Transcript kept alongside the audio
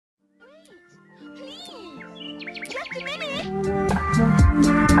Hi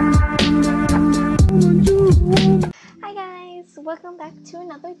guys, welcome back to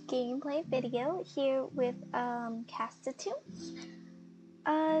another gameplay video here with Casta2.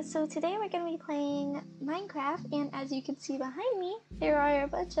 So today we're going to be playing Minecraft, and as you can see behind me, there are a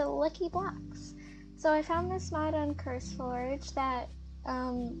bunch of lucky blocks. So I found this mod on CurseForge that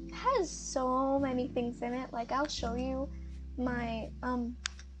has so many things in it. Like, I'll show you my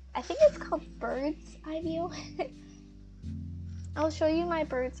I think it's called bird's eye view. I'll show you my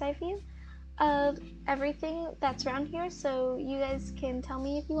bird's eye view of everything that's around here, so you guys can tell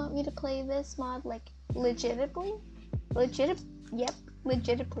me if you want me to play this mod like legitimately. Can't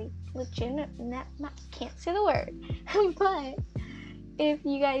say the word. But if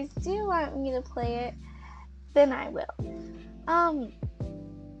you guys do want me to play it, then I will.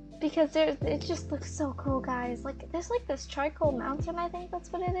 Because it just looks so cool, guys. Like, there's like this charcoal mountain, I think that's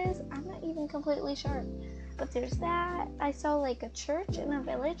what it is. I'm not even completely sure. But there's that. I saw like a church in a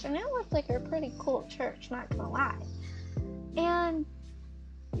village, and it looked like a pretty cool church, not gonna lie. And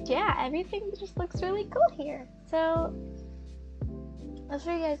yeah, everything just looks really cool here. So I'll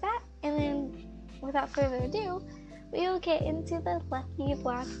show you guys that, and then without further ado, we'll get into the Lucky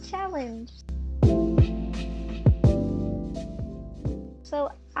Block Challenge. So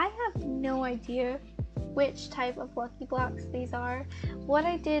I have no idea which type of Lucky Blocks these are. What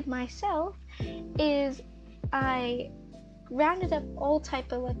I did myself is I rounded up all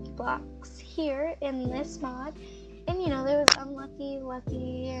type of Lucky Blocks here in this mod, and you know, there was unlucky,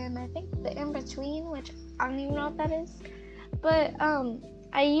 lucky, and I think the in between, which I don't even know what that is. But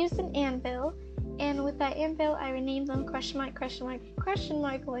I used an anvil, and with that anvil I renamed them question mark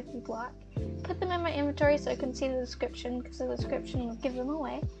lucky block. Put them in my inventory so I can see the description, because the description will give them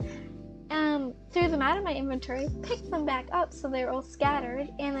away. Threw them out of my inventory, picked them back up so they're all scattered,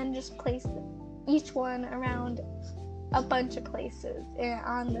 and then just placed each one around a bunch of places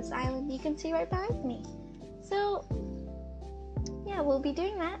on this island you can see right behind me. So yeah, we'll be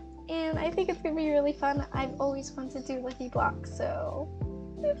doing that, and I think it's gonna be really fun. I've always wanted to do lucky blocks, so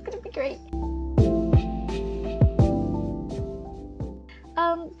it's gonna be great.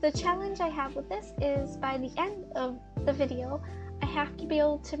 The challenge I have with this is by the end of the video, I have to be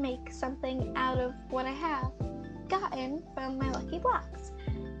able to make something out of what I have gotten from my lucky blocks.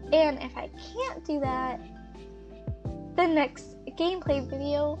 And if I can't do that, the next gameplay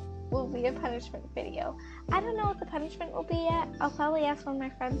video will be a punishment video. I don't know what the punishment will be yet. I'll probably ask one of my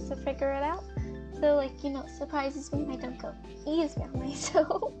friends to figure it out. So, like, you know, surprises me, I don't go easy on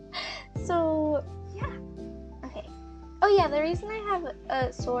myself. So, yeah. Okay. Oh yeah, the reason I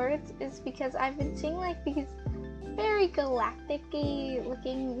have swords is because I've been seeing like these very galactic-y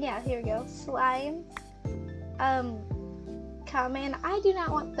looking, yeah, here we go, slimes come in. I do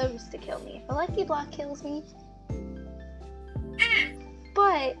not want those to kill me. If a lucky block kills me,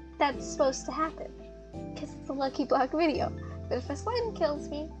 but that's supposed to happen because it's a lucky block video. But if a slime kills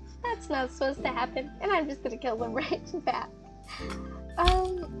me, that's not supposed to happen, and I'm just gonna kill them right back.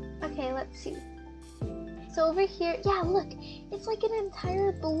 Okay, let's see. So over here, yeah, look, it's like an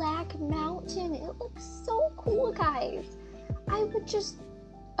entire black mountain. It looks so cool, guys. I would just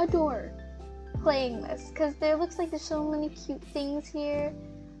adore playing this, because there looks like there's so many cute things here.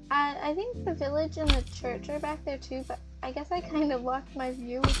 I think the village and the church are back there too, but I guess I kind of lost my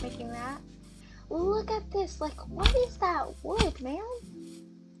view with making that. Look at this, like, what is that wood, man?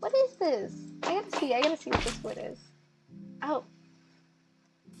 What is this? I gotta see what this wood is. Oh.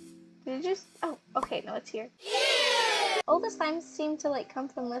 Did you just, oh, okay, no, it's here. All the slimes seem to like come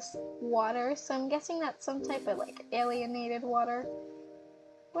from this water, so I'm guessing that's some type of like alienated water.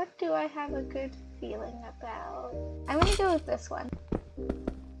 What do I have a good feeling about? I'm gonna go with this one.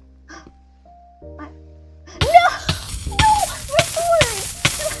 What? No! No! My sword!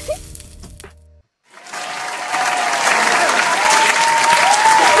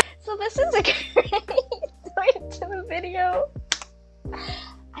 So this is a great start to the video.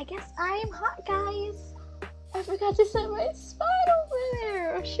 I guess I'm hot, guys. I forgot to set my spot over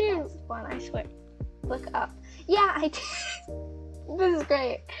there. Oh shoot. One, I swear. Look up. Yeah, I did. This is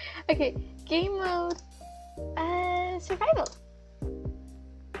great. Okay, game mode. Survival.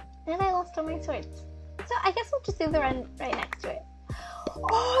 And I lost all my swords. So I guess we'll just do the run right next to it.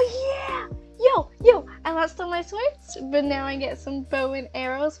 Oh yeah! Yo! I lost all my swords, but now I get some bow and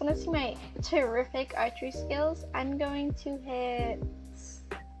arrows. Wanna see my terrific archery skills? I'm going to hit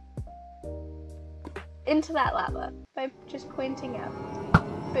into that lava by just pointing up.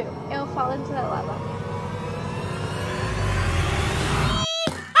 Boom. It'll fall into that lava.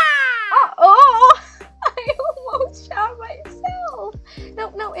 Oh! I almost shot myself!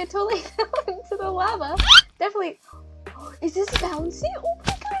 No, it totally fell into the lava. Definitely. Is this bouncy? Oh my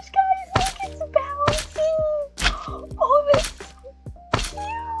gosh, guys, look, it's bouncy. Oh, that's so cute.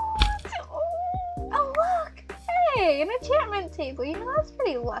 Oh, look. Hey, an enchantment table. You know, that's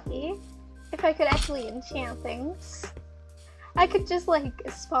pretty lucky. If I could actually enchant things. I could just, like,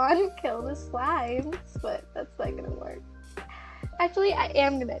 spawn and kill the slimes, but that's not gonna work. Actually, I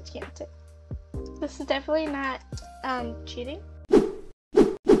am gonna enchant it. This is definitely not, cheating.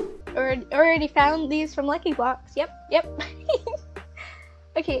 Already found these from Lucky Blocks. Yep.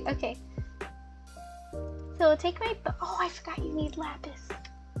 Okay. So take my, oh, I forgot you need lapis.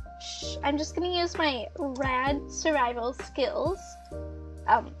 Shh, I'm just gonna use my rad survival skills.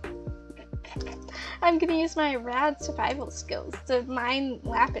 I'm gonna use my rad survival skills to mine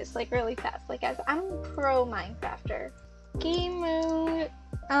lapis like really fast. Like, guys, I'm a pro Minecrafter. Game mode,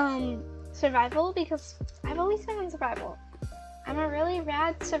 survival, because I've always been in survival. I'm a really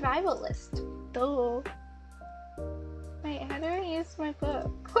rad survivalist. Duh. Wait, how do I use my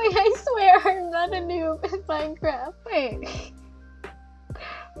book? Wait, I swear I'm not a noob in Minecraft. Wait.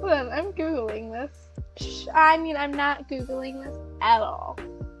 Hold on, I'm googling this. I mean, I'm not googling this at all.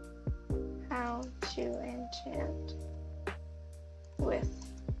 How to enchant with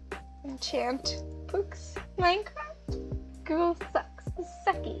enchant books Minecraft? Google sucks.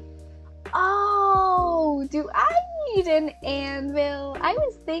 Sucky. Oh, do I need an anvil? I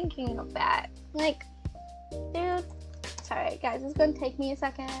was thinking of that. Like, dude, sorry guys, it's gonna take me a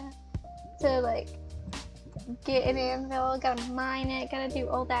second to like get an anvil, gotta mine it, gotta do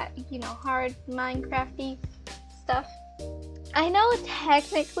all that, you know, hard Minecrafty stuff. I know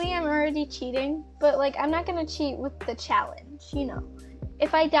technically I'm already cheating, but like I'm not gonna cheat with the challenge, you know.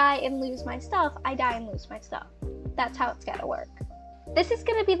 If I die and lose my stuff, I die and lose my stuff. That's how it's gotta work. This is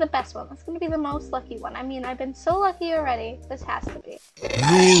gonna be the best one. It's gonna be the most lucky one. I mean, I've been so lucky already. This has to be. You're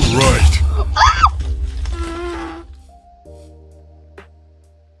right.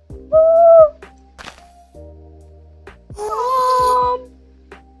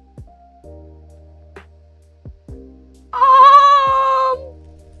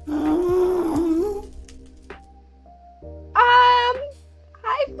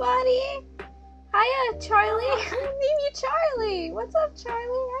 Hi, buddy. Hiya, Charlie. I name you Charlie. What's up,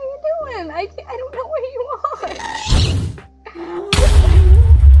 Charlie? How you doing? I don't know where you are.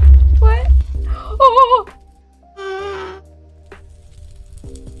 What? Oh!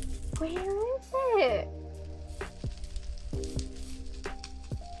 Where is it?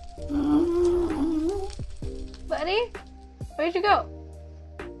 Buddy? Where'd you go?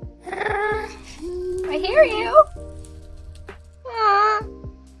 I hear you.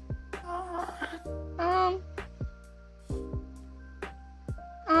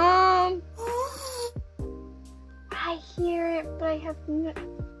 I hear it, but I have no...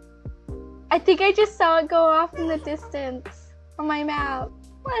 I think I just saw it go off in the distance on my map.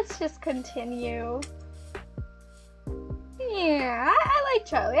 Let's just continue. Yeah, I like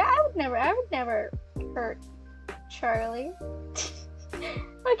Charlie. I would never hurt Charlie.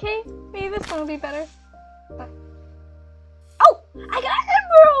 Okay, maybe this one will be better. Oh, I got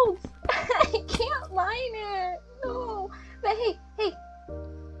emeralds! I can't mine it. No, but hey,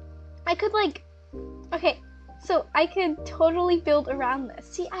 I could like, okay, so I could totally build around this.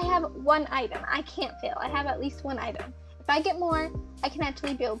 See, I have one item. I can't fail. I have at least one item. If I get more, I can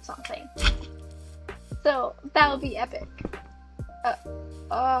actually build something. So that would be epic. How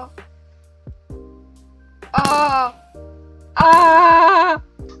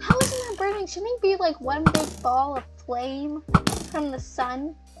is it not burning? Shouldn't it be like one big ball of flame from the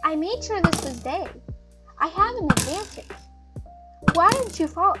sun? I made sure this was day. I have an advantage. Why didn't you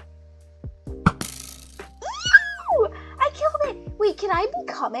fall? Ew! I killed it! Wait, can I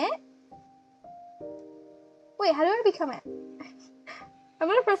become it? Wait, how do I become it? I'm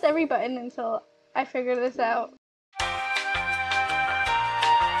gonna press every button until I figure this out.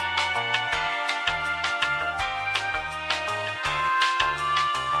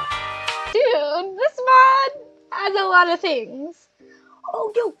 Dude, this mod has a lot of things.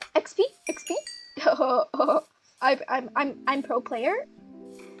 Oh, yo, XP. I'm pro player.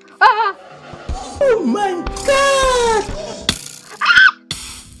 Ah! Oh my god! Ah!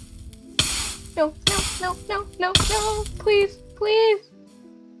 No, please.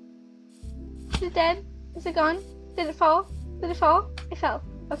 Is it dead? Is it gone? Did it fall? It fell.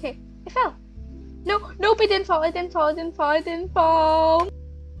 Okay, it fell. Nope, it didn't fall.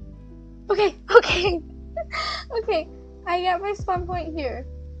 Okay. Okay, I got my spawn point here.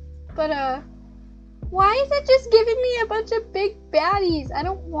 But, why is it just giving me a bunch of big baddies? I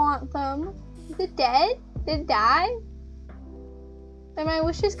don't want them. Is it dead? Did it die? Did my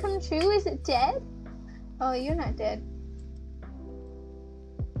wishes come true? Is it dead? Oh, you're not dead.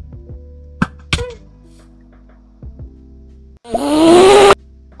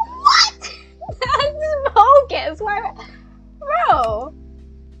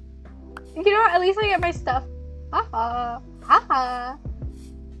 You know what? At least I get my stuff. Haha. Haha.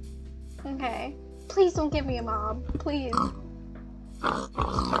 Okay. Please don't give me a mob. Please. What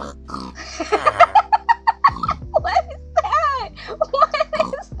is that? What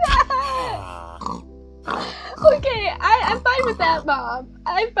is that? Okay, I'm fine with that, Mom.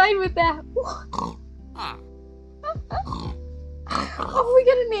 I'm fine with that. Oh, we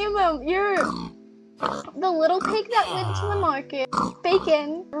gotta name them. You're the little pig that went to the market.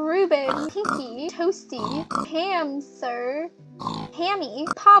 Bacon, Reuben, Pinky, Toasty, Ham, Sir, Hammy,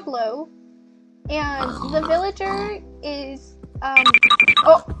 Pablo, and the villager is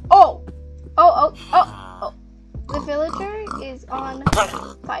the villager is on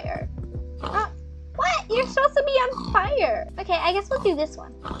fire. What? You're supposed to be on fire. Okay, I guess we'll do this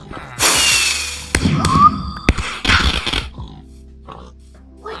one.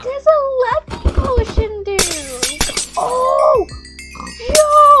 What does a lucky potion do? Oh!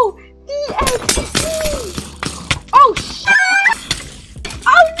 Yo! DXC! Oh, shit!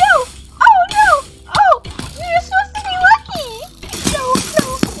 Oh, no! Oh, no! Oh! You're supposed to be lucky! No, no,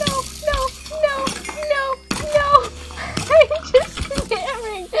 no, no, no, no, no! I'm just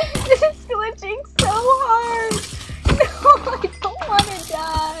spamming! This is glitching so hard! No, I don't want to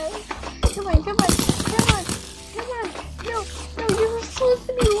die! Come on, come on, come on, come on! No, no, you're supposed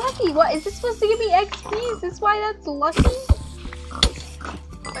to be lucky! What, is this supposed to give me XP? Is this why that's lucky?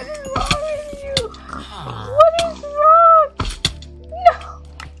 What is wrong with you? What is wrong? No!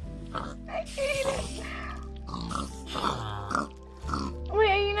 I hate it. Wait,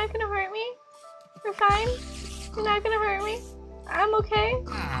 are you not gonna hurt me? You're fine? You're not gonna hurt me? I'm okay?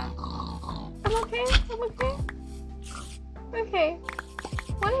 I'm okay? I'm okay? Okay.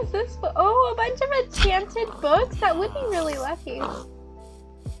 What is this book? Oh, a bunch of enchanted books? That would be really lucky.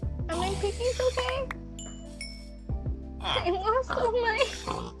 Are my piggies okay? I lost all my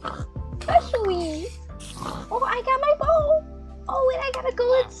specialies. Oh, I got my bow. Oh, and I got a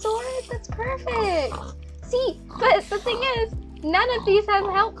golden sword. That's perfect. See, but the thing is, none of these have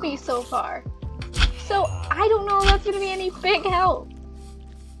helped me so far. So I don't know if that's gonna be any big help.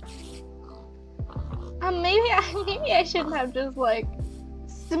 Maybe I shouldn't have just like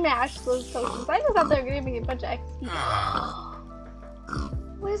smashed those potions. I just thought they were gonna be a bunch of XP.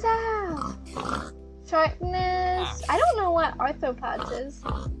 What is that? Sharpness. I don't know what arthropods is.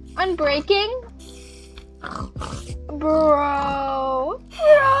 Unbreaking. Bro.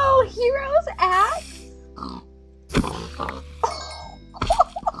 Hero's axe.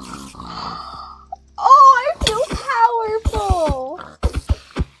 Oh, I feel powerful.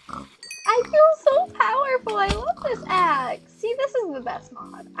 I feel so powerful. I love this axe. See, this is the best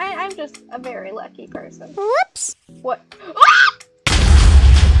mod. I'm just a very lucky person. Whoops. What? Ah!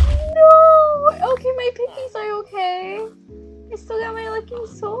 No! Okay, my piggies are okay. I still got my lucky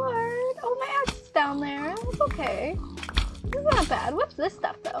sword. Oh, my axe is down there. It's okay. It's not bad. What's this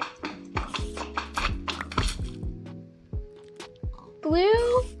stuff, though?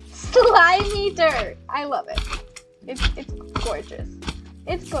 Blue slimy dirt. I love it. It's gorgeous.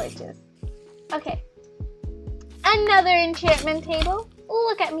 It's gorgeous. Okay. Another enchantment table.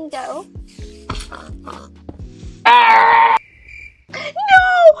 Look at me go.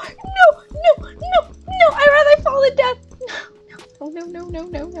 No! I'd rather fall to death. No. No.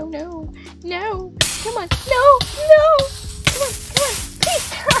 Come on. No. Come on. Please.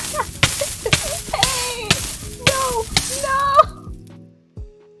 Hey. No.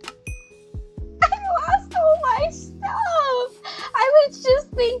 I lost all my stuff. I was just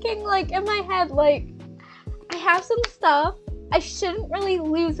thinking, like, in my head, like, I have some stuff. I shouldn't really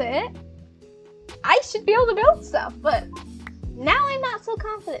lose it. I should be able to build stuff, but now I'm not so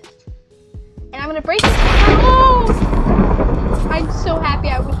confident. And I'm gonna break this. Oh! I'm so happy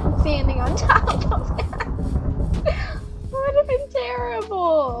I wasn't standing on top of that. Would have been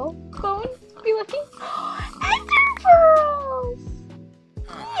terrible. Bone, be lucky. Ender pearls!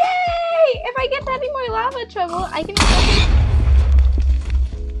 Yay! If I get any more lava trouble, I can.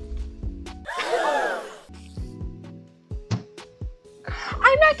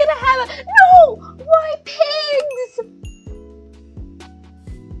 I'm not gonna have a. No! Why pigs?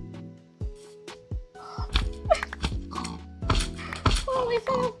 Well, at least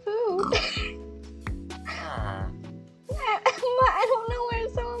I have food. I don't know where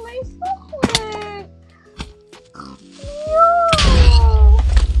some of my stuff went. No!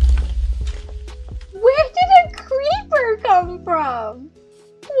 Where did a creeper come from?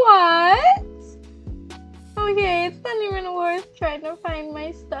 What? Okay, it's not even worth trying to find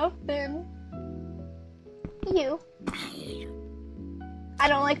my stuff then. You. I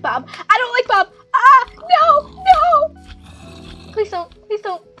don't like Bob. Ah! No! Please don't.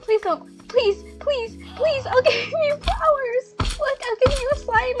 Please, please, please, I'll give you flowers. Look, I'll give you a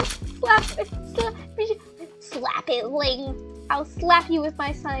slime slap it, Ling. I'll slap you with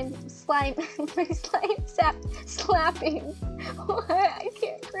my slime slapping. What? I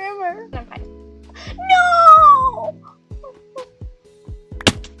can't grammar. I'm fine. No!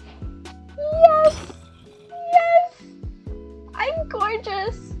 Yes! Yes! I'm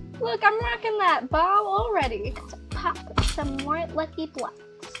gorgeous. Look, I'm rocking that bob already. Let's pop some more lucky blocks.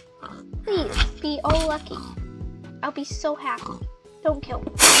 Please be all lucky. I'll be so happy. Don't kill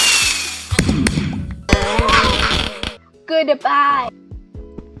me. Goodbye.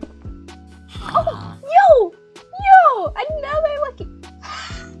 Oh, yo, another lucky.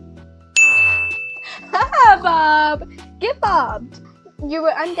 Haha, Bob. Get bobbed. You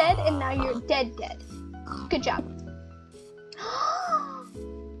were undead and now you're dead. Good job.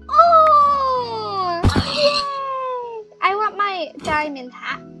 Oh, yay! I want my diamond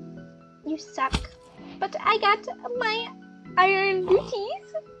hat. You suck. But I got my iron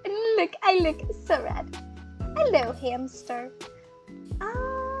booties. And look, I look so rad. Hello, hamster.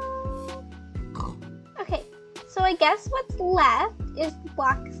 Okay, so I guess what's left is the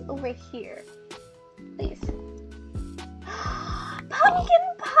blocks over here. Please.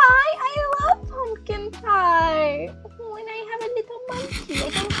 Pumpkin pie! I love pumpkin pie! When I have a little monkey, I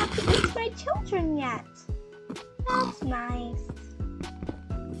don't have to eat my children yet. That's nice.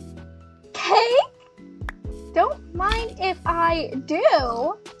 Cake? Don't mind if I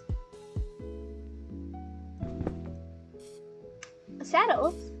do.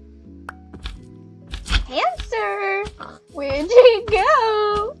 Shadows? Hamster! Where'd you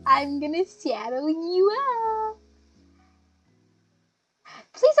go? I'm gonna shadow you up.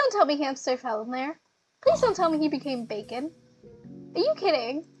 Please don't tell me hamster fell in there. Please don't tell me he became bacon. Are you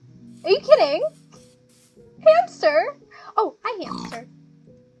kidding? Are you kidding? Hamster? Oh, hi hamster.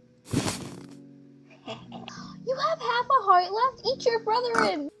 You have half a heart left? Eat your brother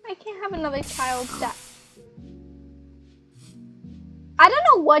in. I can't have another child's death. I don't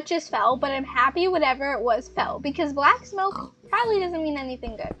know what just fell, but I'm happy whatever it was fell because black smoke probably doesn't mean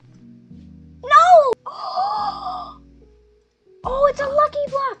anything good. No! Oh, it's a lucky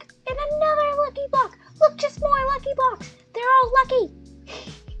block and another lucky block. Look, just more lucky blocks. They're all lucky.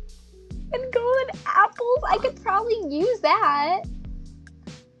 And golden apples, I could probably use that.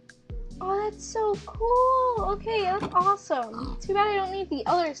 Oh, that's so cool. Okay, that's awesome. Too bad I don't need the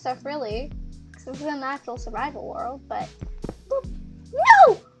other stuff really, because this is a natural survival world, but boop.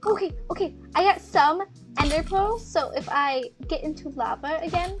 No! Okay, I got some ender pearls, so if I get into lava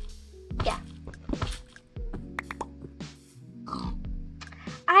again, yeah.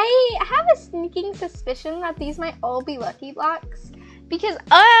 I have a sneaking suspicion that these might all be lucky blocks because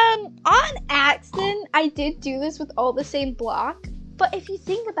on accident I did do this with all the same block, but if you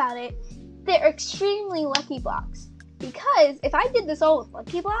think about it, they're extremely lucky blocks because if I did this all with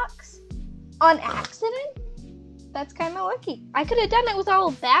lucky blocks on accident, that's kind of lucky. I could have done it with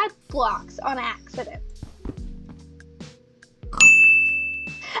all bad blocks on accident.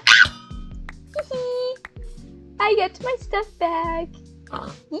 I get my stuff back.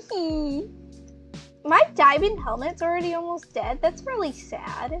 My diamond helmet's already almost dead. That's really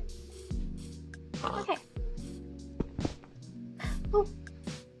sad. Okay. Oh.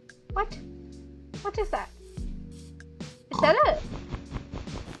 What? What is that? Is that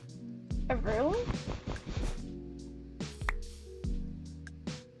a room?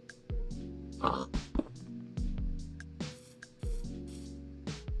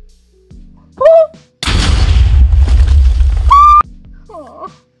 Oh,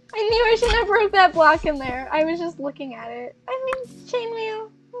 I knew I shouldn't have broke that block in there. I was just looking at it. I mean, chainmail,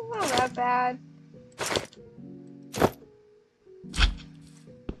 it's not that bad.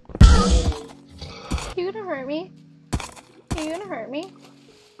 You gonna hurt me? Are you gonna hurt me?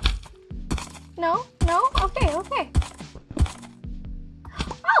 No? No? Okay.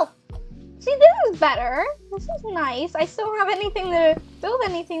 Oh! See, this is better. This is nice. I still don't have anything to build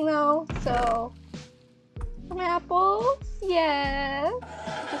anything though, so... Some apples? Yes.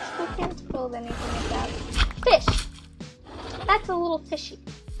 Just who can't build anything like that? Fish! That's a little fishy.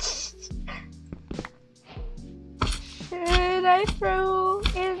 Should I throw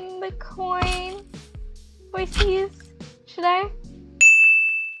in the coin? Voices? Should I?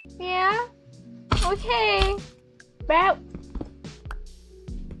 Yeah? Okay. Bow.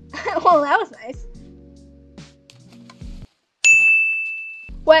 Well, that was nice.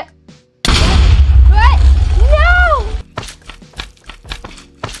 What? What? No!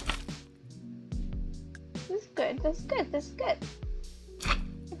 This is good.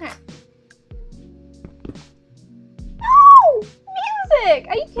 Okay. No! Music!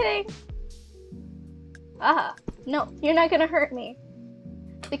 Are you kidding? No, you're not gonna hurt me.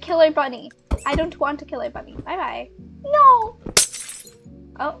 The killer bunny. I don't want a killer bunny. Bye-bye. No!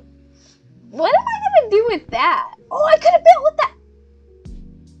 Oh. What am I gonna do with that? Oh, I could have built with that!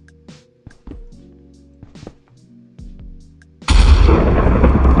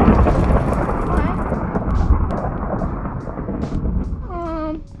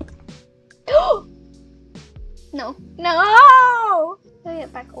 No. No! Can I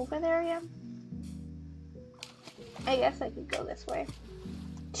get back over there again? I guess I could go this way.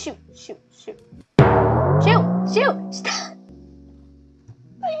 Shoot, shoot, shoot. Shoot, shoot! Stop!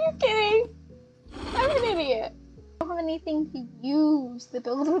 Are you kidding? I'm an idiot. I don't have anything to use to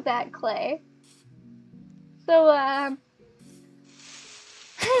build with that clay. So, I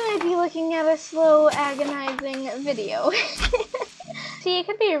might be looking at a slow, agonizing video. See, it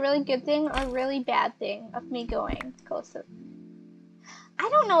could be a really good thing or a really bad thing of me going closer. I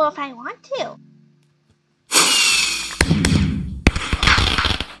don't know if I want to.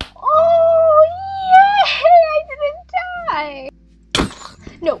 Oh, yay! I didn't die!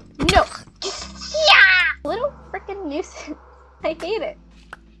 No, no! Yeah! Little freaking nuisance. I hate it.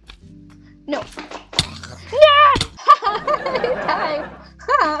 No. Yeah! I died.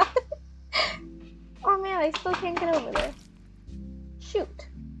 Oh man, I still can't get over there. Shoot.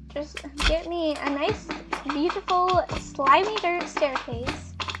 Just get me a nice, beautiful, slimy dirt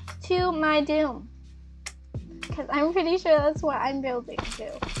staircase to my doom. Because I'm pretty sure that's what I'm building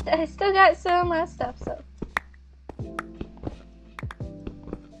to. I still got some stuff, so.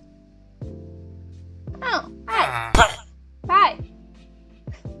 Oh, hi. Hi.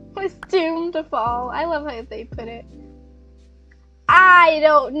 Was doomed to fall. I love how they put it. I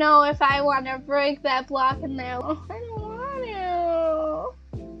don't know if I want to break that block in there. Oh, I don't want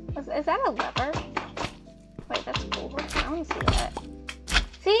to. Is that a lever? Wait, that's cool. I want to see that.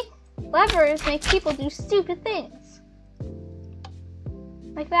 See? Levers make people do stupid things.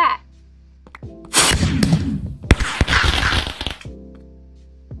 Like that.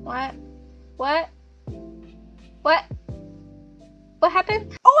 What? What? What? What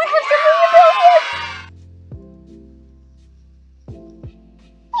happened? Oh, I have something to build with!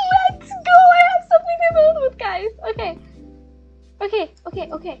 Let's go! I have something to build with, guys! Okay. Okay, okay,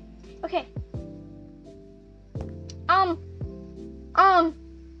 okay, okay. I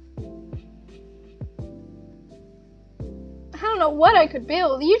don't know what I could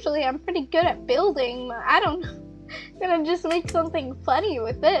build. Usually I'm pretty good at building, but I don't know. I'm gonna just make something funny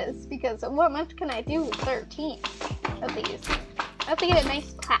with this, because what much can I do with 13 of these? I have to get a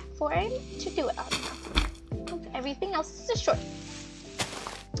nice platform to do it on. Everything else is just short.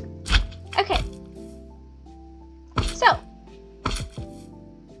 Okay. So,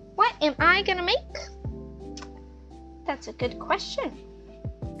 what am I gonna make? That's a good question.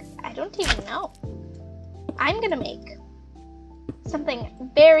 I don't even know. I'm gonna make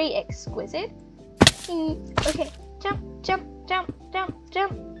something very exquisite. Okay, jump, jump, jump, jump,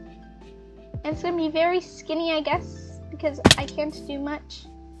 jump. And it's gonna be very skinny, I guess, because I can't do much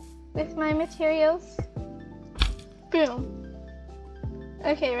with my materials. Boom.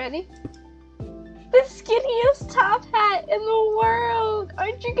 Okay, ready? The skinniest top hat in the world!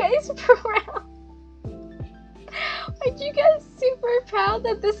 Aren't you guys proud? Aren't you guys super proud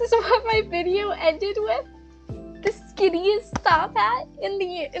that this is what my video ended with? The skinniest top hat in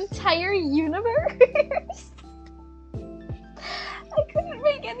the entire universe? I couldn't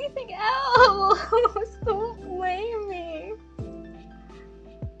make anything else! Don't blame me.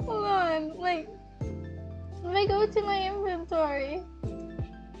 Hold on, like, if I go to my inventory,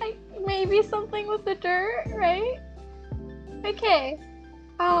 maybe something with the dirt, right? Okay,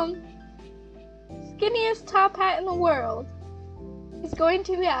 skinniest top hat in the world is going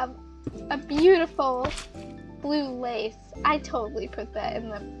to have a beautiful blue lace. I totally put that in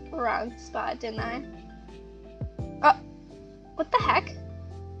the wrong spot, didn't I? Oh, what the heck?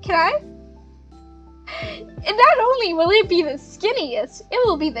 Can I? And not only will it be the skinniest, it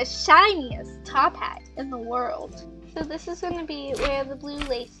will be the shiniest top hat in the world. So this is going to be where the blue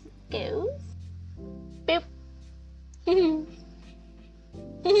lace goes. Boop.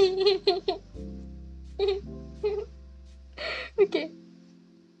 Okay.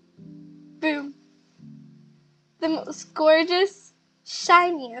 Boom. The most gorgeous,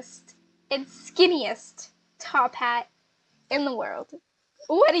 shiniest, and skinniest top hat in the world.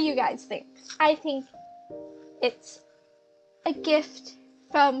 What do you guys think? I think it's a gift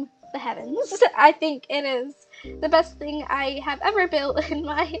from the heavens. I think it is the best thing I have ever built in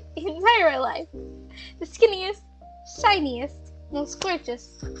my entire life. The skinniest, shiniest, most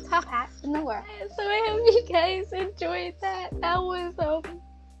gorgeous top hat in the world. So I hope you guys enjoyed that. That was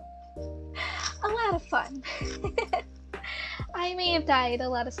a lot lot of fun. I may have died a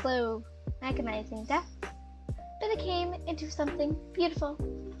lot of slow, agonizing deaths, but I came into something beautiful,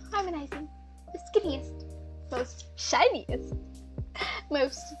 harmonizing, the skinniest, most shiniest,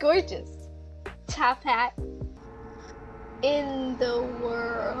 most gorgeous top hat in the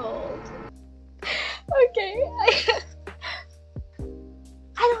world. Okay, I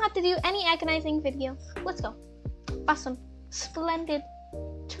don't have to do any agonizing video. Let's go. Awesome, splendid,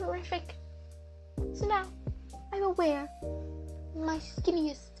 terrific. So now I will wear my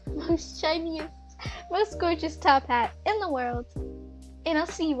skinniest, most shiniest, most gorgeous top hat in the world, and I'll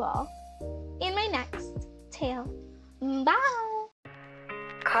see you all in my next tale. Bye!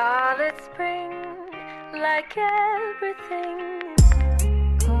 Call it spring, like everything